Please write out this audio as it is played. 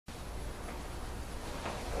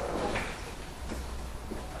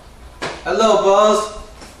Hello, boss.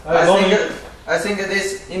 Hi, I think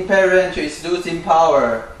this impact wrench is losing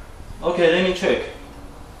power. Okay, let me check.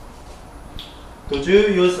 Could you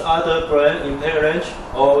use other brand impact wrench,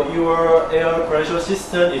 or your air pressure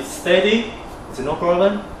system is steady? Is it no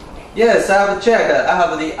problem? Yes, I have checked. I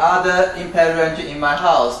have the other impact wrench in my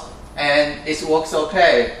house, and it works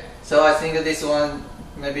okay. So I think this one,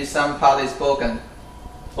 maybe some part is broken.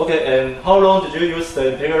 Okay, and how long did you use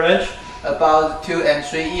the impact wrench? About 2 and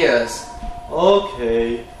 3 years.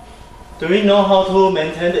 Okay. Do we know how to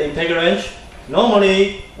maintain the impact wrench?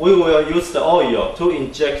 Normally, we will use the oil to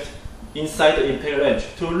inject inside the impact wrench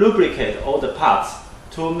to lubricate all the parts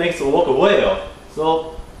to make the work well.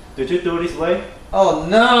 So, did you do this way? Oh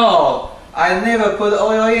no! I never put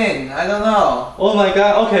oil in. I don't know. Oh my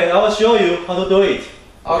god, okay, I will show you how to do it.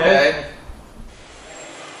 Okay.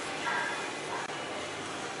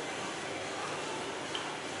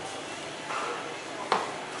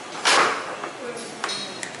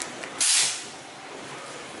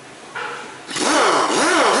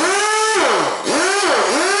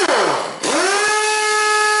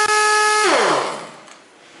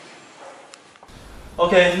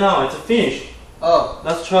 Okay, now it's finished. Oh.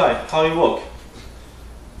 Let's try how it works.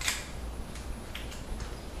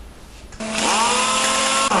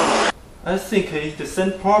 I think it's the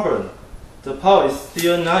same problem. The power is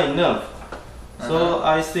still not enough. So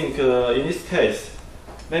I think in this case,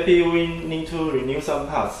 maybe we need to renew some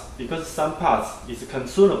parts because some parts is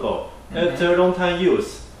consumable. After a long time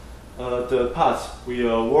use, the parts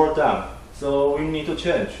will wear down. So we need to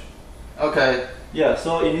change. Okay. Yeah,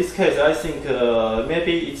 so in this case, I think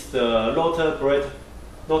maybe it's the rotor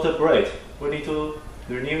blade. We need to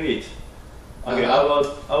renew it. Okay, I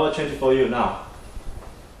will change it for you now.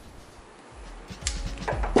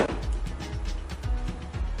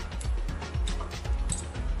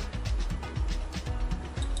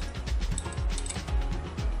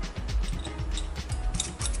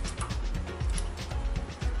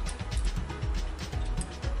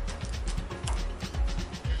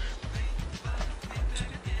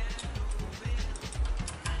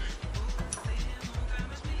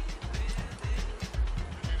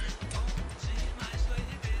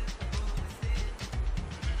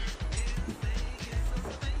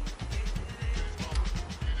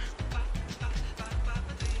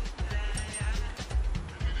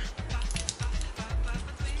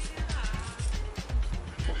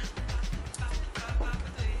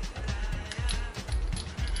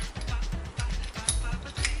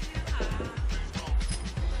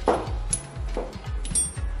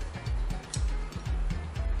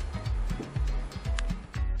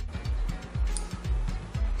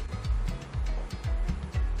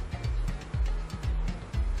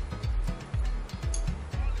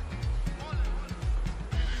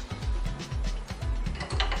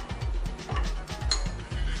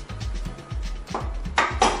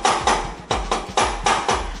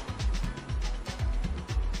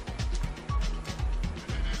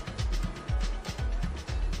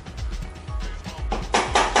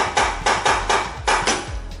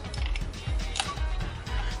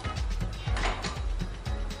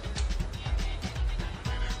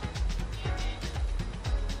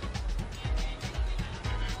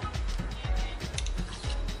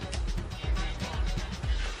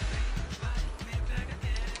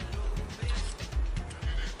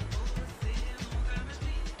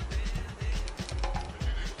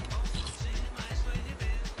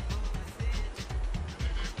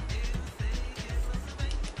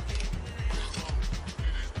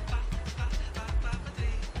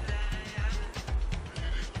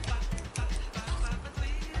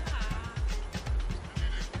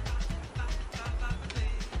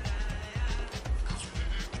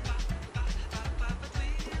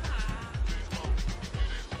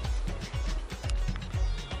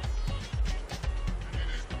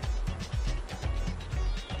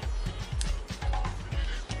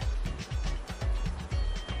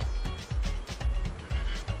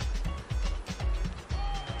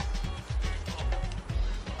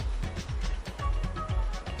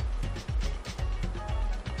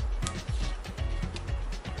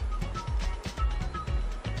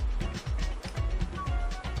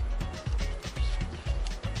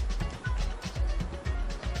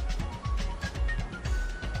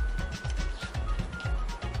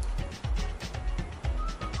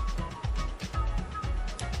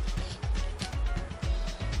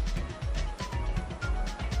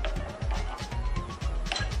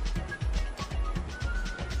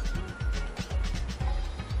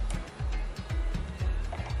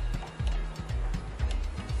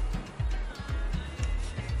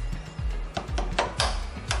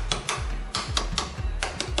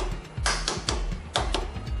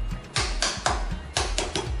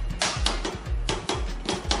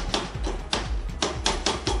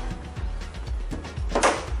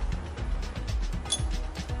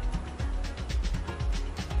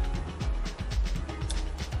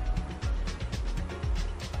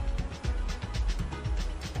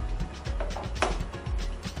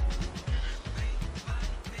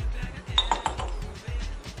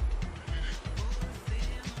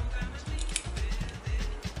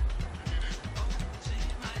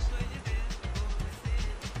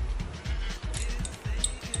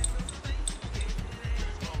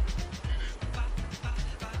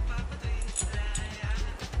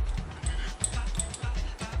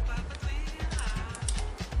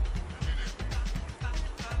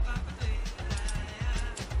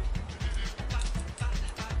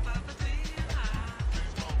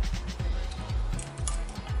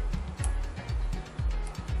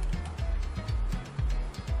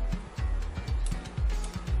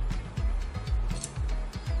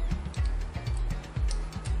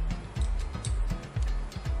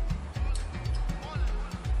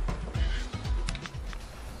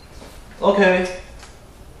 Okay.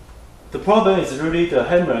 The problem is really the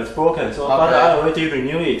hammer is broken, so but I already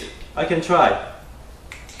renewed it. I can try.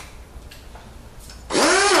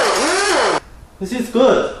 This is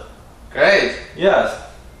good. Great. Yes.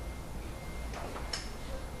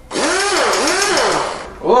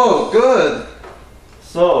 Oh, good.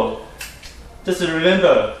 So, just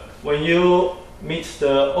remember when you meet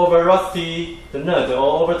the over rusty, the nut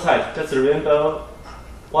or over tight, just remember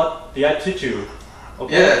what did I teach you.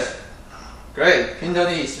 Okay? Yes. Great.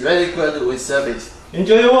 Pintoni is really good with service.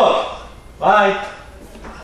 Enjoy your work. Bye.